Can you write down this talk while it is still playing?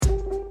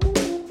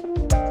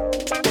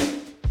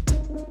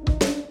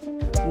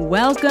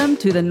Welcome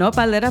to the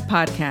Nopalera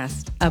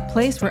Podcast, a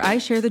place where I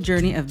share the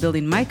journey of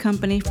building my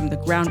company from the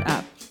ground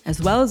up,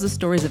 as well as the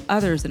stories of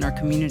others in our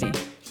community.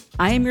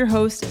 I am your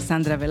host,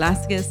 Sandra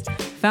Velasquez,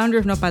 founder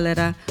of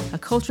Nopalera, a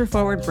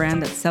culture-forward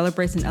brand that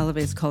celebrates and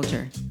elevates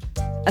culture.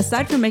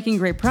 Aside from making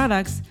great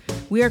products,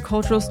 we are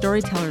cultural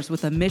storytellers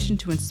with a mission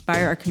to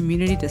inspire our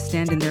community to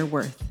stand in their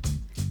worth.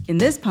 In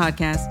this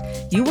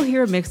podcast, you will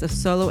hear a mix of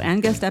solo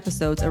and guest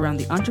episodes around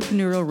the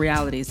entrepreneurial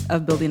realities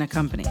of building a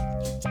company.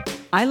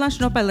 I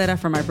launched Nopalera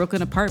from my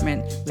Brooklyn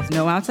apartment with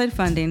no outside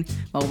funding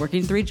while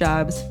working 3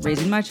 jobs,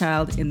 raising my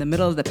child in the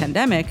middle of the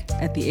pandemic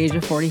at the age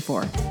of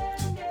 44.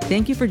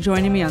 Thank you for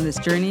joining me on this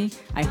journey.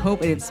 I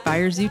hope it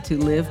inspires you to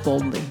live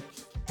boldly.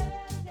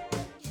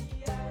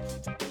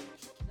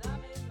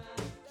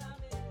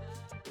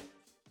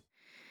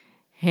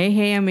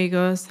 Hey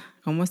amigos,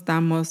 ¿cómo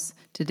estamos?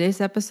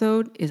 Today's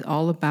episode is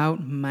all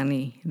about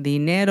money,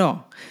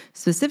 dinero,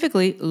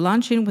 specifically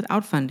launching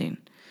without funding.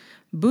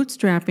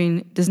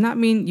 Bootstrapping does not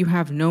mean you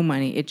have no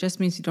money. It just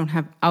means you don't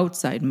have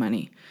outside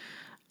money.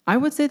 I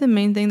would say the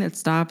main thing that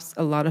stops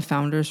a lot of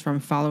founders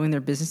from following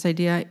their business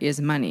idea is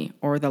money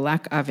or the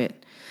lack of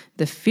it.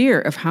 The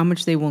fear of how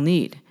much they will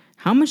need.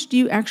 How much do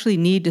you actually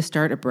need to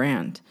start a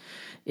brand?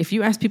 If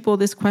you ask people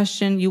this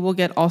question, you will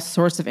get all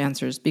sorts of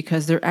answers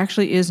because there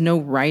actually is no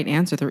right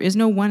answer. There is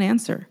no one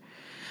answer.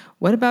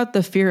 What about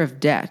the fear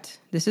of debt?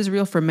 This is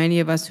real for many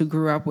of us who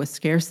grew up with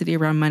scarcity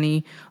around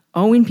money.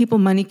 Owing people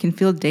money can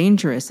feel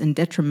dangerous and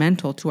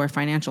detrimental to our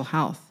financial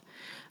health.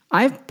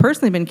 I've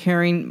personally been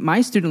carrying my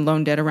student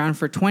loan debt around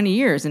for 20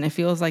 years, and it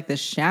feels like this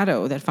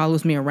shadow that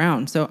follows me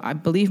around. So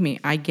believe me,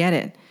 I get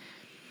it.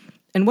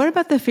 And what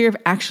about the fear of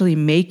actually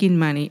making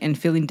money and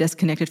feeling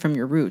disconnected from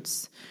your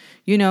roots?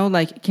 You know,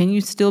 like, can you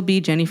still be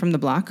Jenny from the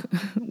block?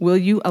 Will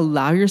you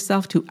allow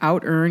yourself to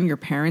out-earn your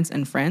parents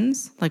and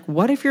friends? Like,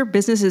 what if your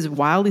business is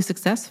wildly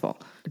successful?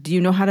 Do you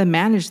know how to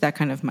manage that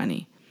kind of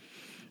money?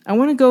 I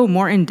want to go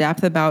more in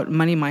depth about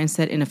money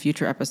mindset in a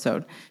future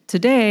episode.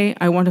 Today,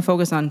 I want to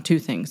focus on 2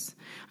 things.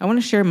 I want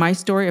to share my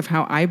story of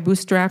how I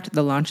bootstrapped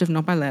the launch of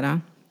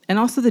Nopalera and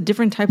also the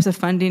different types of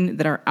funding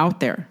that are out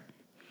there.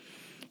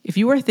 If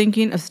you are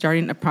thinking of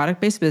starting a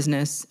product-based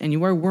business and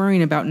you are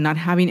worrying about not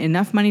having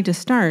enough money to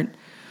start,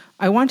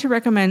 I want to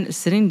recommend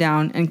sitting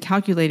down and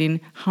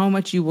calculating how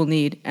much you will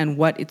need and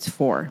what it's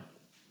for.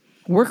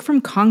 Work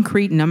from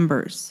concrete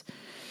numbers.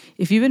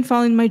 If you've been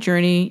following my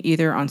journey,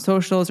 either on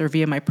socials or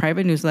via my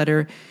private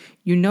newsletter,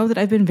 you know that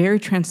I've been very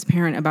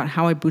transparent about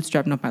how I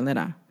bootstrap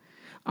Nopalera.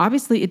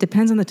 Obviously, it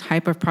depends on the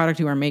type of product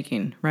you are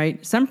making,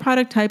 right? Some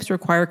product types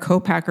require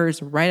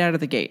co-packers right out of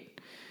the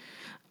gate.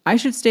 I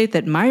should state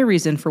that my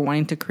reason for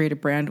wanting to create a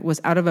brand was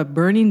out of a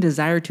burning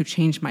desire to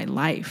change my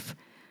life.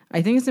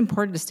 I think it's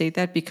important to state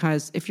that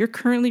because if you're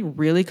currently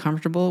really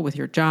comfortable with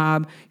your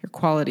job, your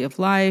quality of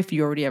life,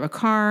 you already have a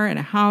car and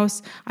a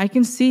house, I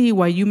can see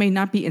why you may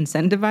not be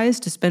incentivized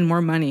to spend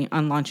more money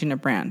on launching a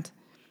brand.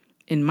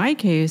 In my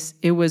case,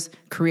 it was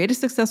create a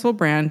successful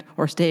brand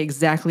or stay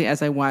exactly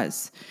as I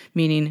was,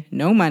 meaning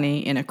no money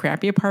in a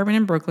crappy apartment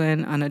in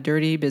Brooklyn on a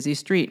dirty, busy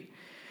street.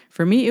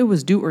 For me, it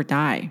was do or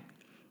die.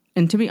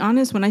 And to be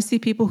honest, when I see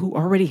people who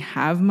already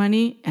have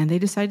money and they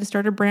decide to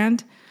start a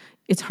brand,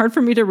 it's hard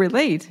for me to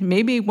relate.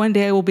 Maybe one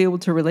day I will be able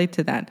to relate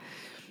to that.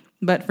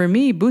 But for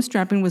me,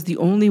 bootstrapping was the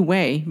only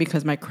way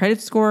because my credit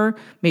score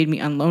made me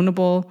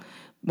unloanable.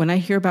 When I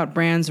hear about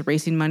brands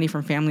raising money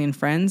from family and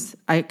friends,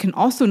 I can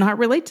also not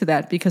relate to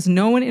that because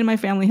no one in my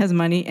family has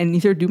money and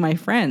neither do my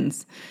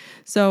friends.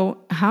 So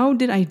how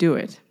did I do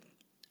it?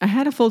 I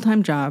had a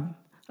full-time job,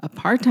 a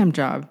part-time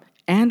job,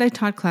 and I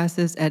taught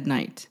classes at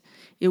night.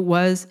 It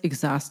was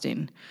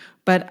exhausting,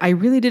 but I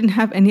really didn't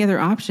have any other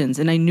options,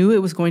 and I knew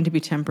it was going to be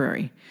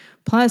temporary.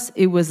 Plus,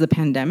 it was the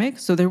pandemic,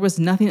 so there was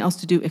nothing else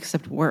to do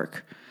except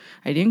work.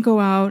 I didn't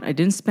go out, I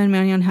didn't spend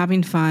money on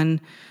having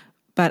fun,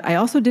 but I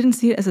also didn't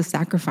see it as a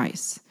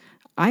sacrifice.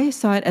 I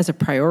saw it as a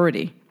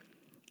priority.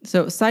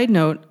 So, side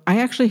note, I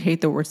actually hate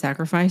the word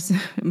sacrifice.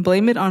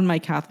 Blame it on my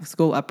Catholic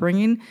school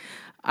upbringing.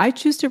 I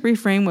choose to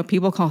reframe what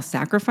people call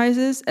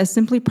sacrifices as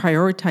simply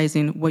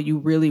prioritizing what you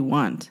really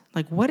want.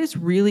 Like, what is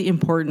really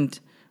important?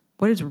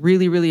 What is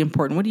really, really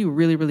important? What do you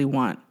really, really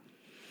want?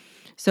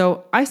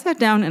 So I sat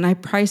down and I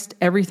priced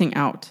everything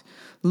out,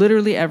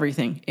 literally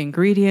everything,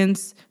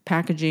 ingredients,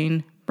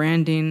 packaging,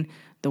 branding,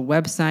 the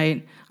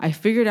website. I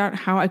figured out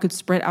how I could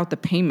spread out the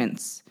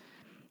payments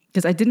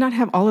because I did not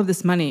have all of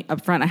this money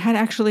up front. I had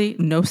actually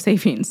no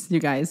savings, you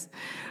guys.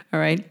 All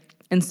right.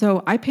 And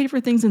so I paid for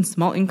things in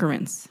small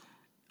increments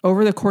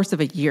over the course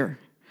of a year.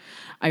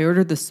 I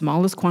ordered the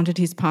smallest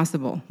quantities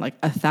possible,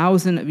 like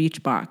 1,000 of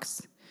each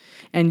box.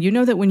 And you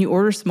know that when you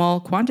order small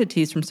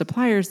quantities from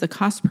suppliers, the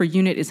cost per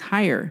unit is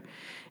higher.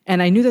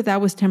 And I knew that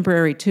that was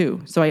temporary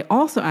too. So I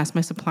also asked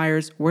my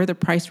suppliers where the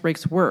price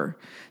breaks were,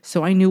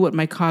 so I knew what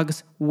my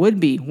COGS would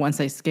be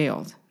once I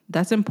scaled.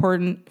 That's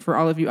important for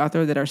all of you out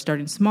there that are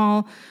starting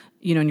small,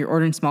 and you're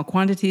ordering small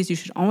quantities. You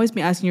should always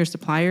be asking your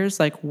suppliers,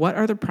 like, what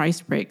are the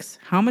price breaks?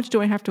 How much do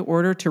I have to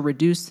order to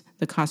reduce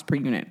the cost per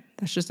unit?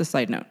 That's just a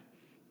side note.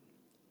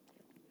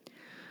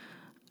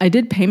 I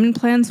did payment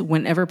plans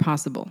whenever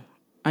possible.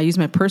 I used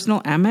my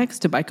personal Amex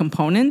to buy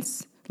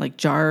components like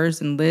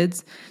jars and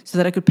lids so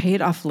that I could pay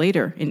it off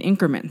later in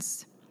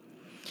increments.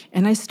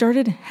 And I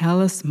started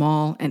hella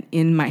small and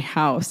in my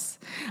house.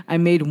 I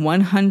made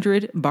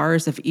 100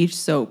 bars of each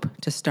soap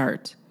to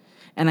start.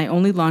 And I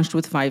only launched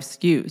with 5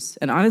 SKUs.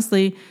 And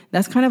honestly,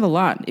 that's kind of a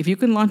lot. If you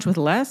can launch with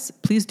less,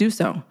 please do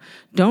so.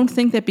 Don't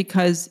think that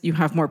because you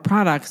have more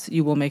products,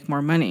 you will make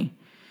more money.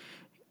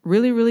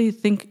 Really, really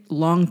think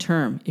long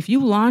term. If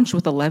you launch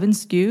with 11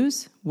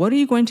 SKUs, what are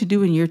you going to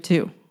do in year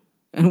 2?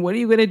 And what are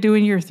you going to do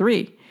in year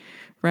 3?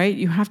 Right?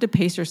 You have to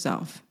pace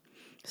yourself.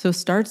 So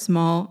start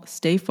small,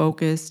 stay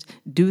focused,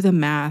 do the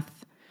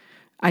math.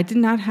 I did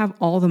not have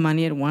all the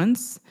money at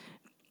once,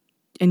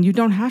 and you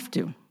don't have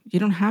to. You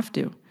don't have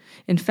to.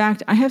 In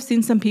fact, I have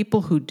seen some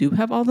people who do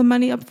have all the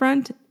money up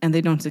front and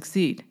they don't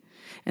succeed.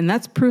 And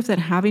that's proof that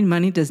having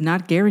money does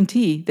not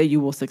guarantee that you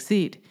will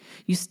succeed.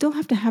 You still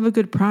have to have a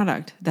good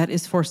product that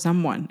is for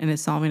someone and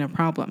is solving a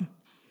problem.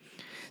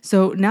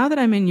 So now that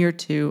I'm in year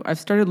 2, I've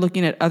started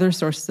looking at other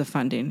sources of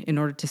funding in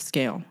order to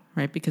scale,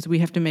 right? Because we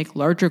have to make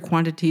larger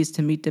quantities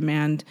to meet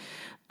demand.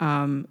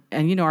 And,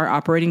 our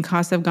operating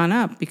costs have gone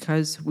up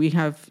because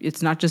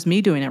it's not just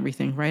me doing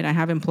everything, right? I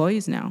have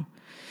employees now.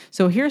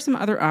 So here are some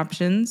other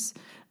options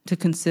to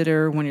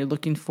consider when you're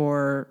looking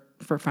for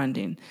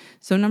funding.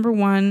 So number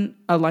 1,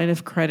 a line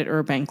of credit or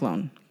a bank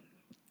loan.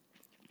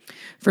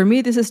 For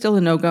me, this is still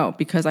a no-go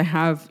because I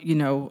have,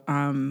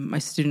 my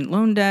student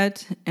loan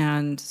debt,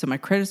 and so my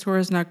credit score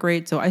is not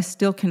great. So I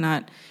still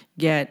cannot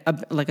get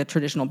a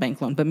traditional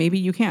bank loan, but maybe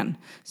you can.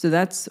 So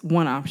that's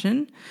one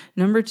option.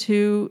 Number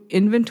 2,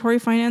 inventory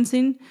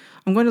financing.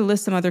 I'm going to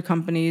list some other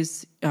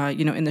companies,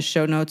 in the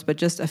show notes, but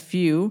just a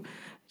few.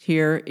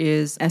 Here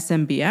is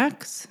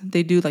SMBX.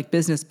 They do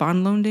business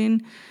bond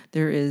loaning.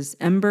 There is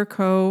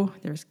Emberco.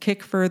 There's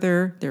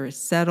Kickfurther. There is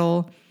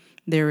Settle.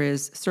 There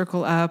is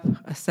Circle Up,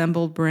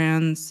 Assembled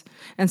Brands.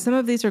 And some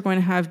of these are going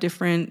to have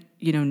different,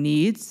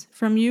 needs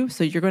from you.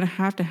 So you're going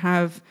to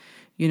have,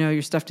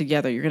 your stuff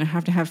together. You're going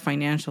to have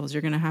financials.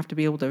 You're going to have to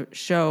be able to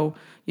show,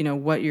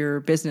 what your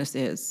business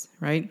is,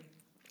 right?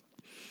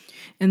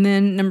 And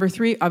then number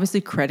 3, obviously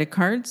credit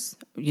cards.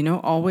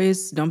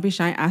 Always don't be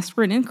shy. Ask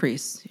for an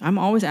increase. I'm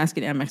always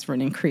asking Amex for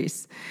an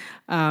increase.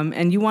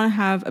 And you want to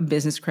have a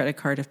business credit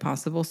card if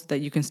possible so that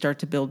you can start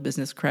to build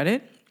business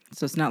credit.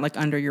 So it's not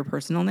under your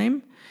personal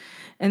name.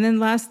 And then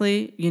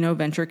lastly,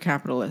 venture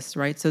capitalists,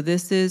 right? So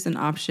this is an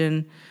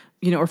option,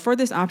 or for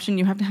this option,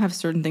 you have to have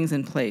certain things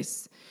in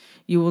place.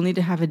 You will need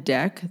to have a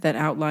deck that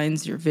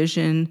outlines your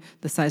vision,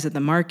 the size of the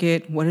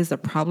market, what is the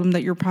problem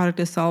that your product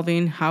is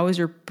solving, how is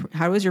your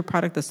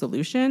product the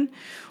solution,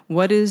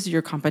 what is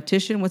your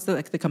competition, what's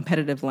the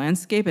competitive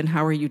landscape, and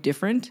how are you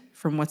different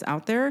from what's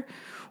out there,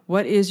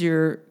 what is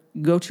your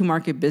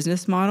go-to-market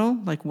business model,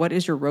 what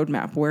is your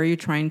roadmap, where are you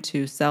trying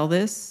to sell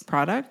this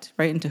product,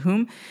 right, and to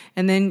whom,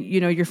 and then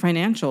your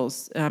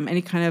financials,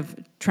 any kind of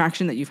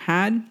traction that you've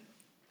had.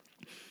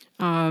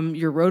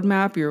 Your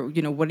roadmap,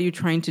 what are you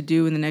trying to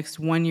do in the next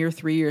 1 year,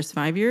 3 years,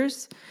 5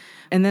 years?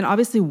 And then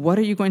obviously, what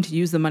are you going to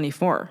use the money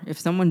for? If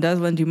someone does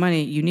lend you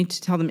money, you need to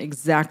tell them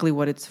exactly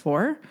what it's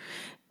for.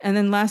 And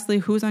then lastly,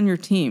 who's on your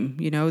team?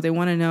 They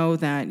want to know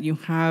that you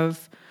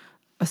have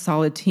a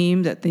solid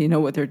team, that they know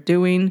what they're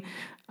doing.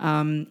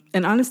 And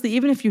honestly,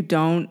 even if you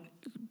don't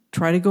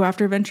try to go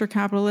after venture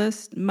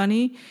capitalist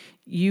money,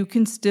 you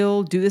can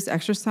still do this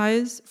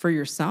exercise for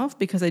yourself,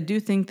 because I do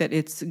think that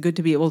it's good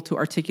to be able to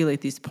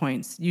articulate these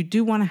points. You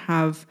do want to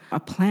have a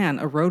plan,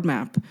 a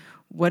roadmap.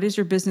 What is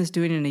your business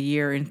doing in a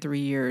year, in 3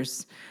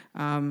 years?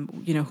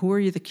 Who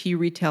are the key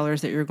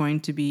retailers that you're going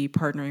to be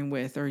partnering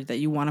with, or that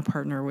you want to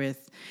partner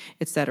with,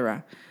 et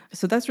cetera.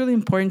 So that's really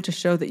important to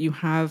show that you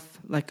have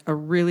a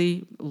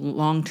really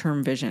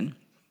long-term vision.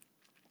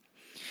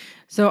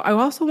 So I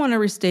also want to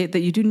restate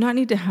that you do not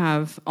need to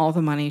have all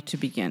the money to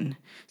begin.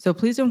 So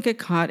please don't get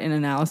caught in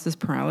analysis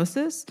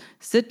paralysis.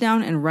 Sit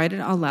down and write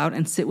it all out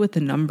and sit with the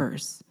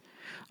numbers.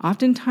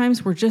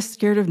 Oftentimes, we're just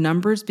scared of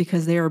numbers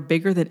because they are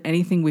bigger than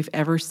anything we've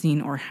ever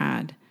seen or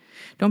had.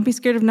 Don't be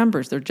scared of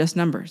numbers. They're just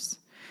numbers.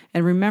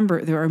 And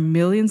remember, there are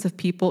millions of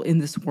people in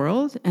this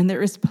world, and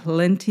there is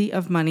plenty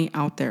of money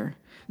out there.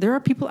 There are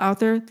people out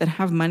there that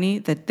have money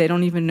that they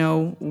don't even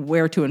know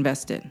where to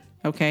invest it,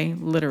 okay?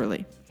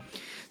 Literally.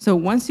 So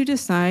once you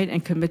decide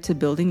and commit to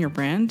building your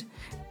brand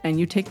and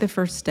you take the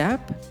first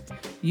step,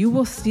 you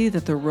will see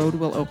that the road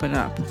will open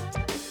up.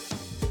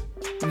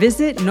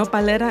 Visit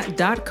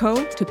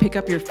nopalera.co to pick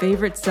up your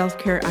favorite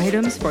self-care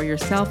items for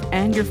yourself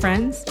and your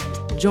friends.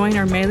 Join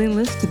our mailing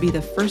list to be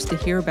the first to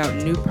hear about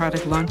new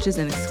product launches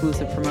and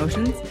exclusive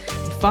promotions.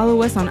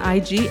 Follow us on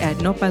IG at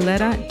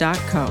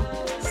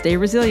nopalera.co. Stay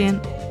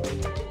resilient.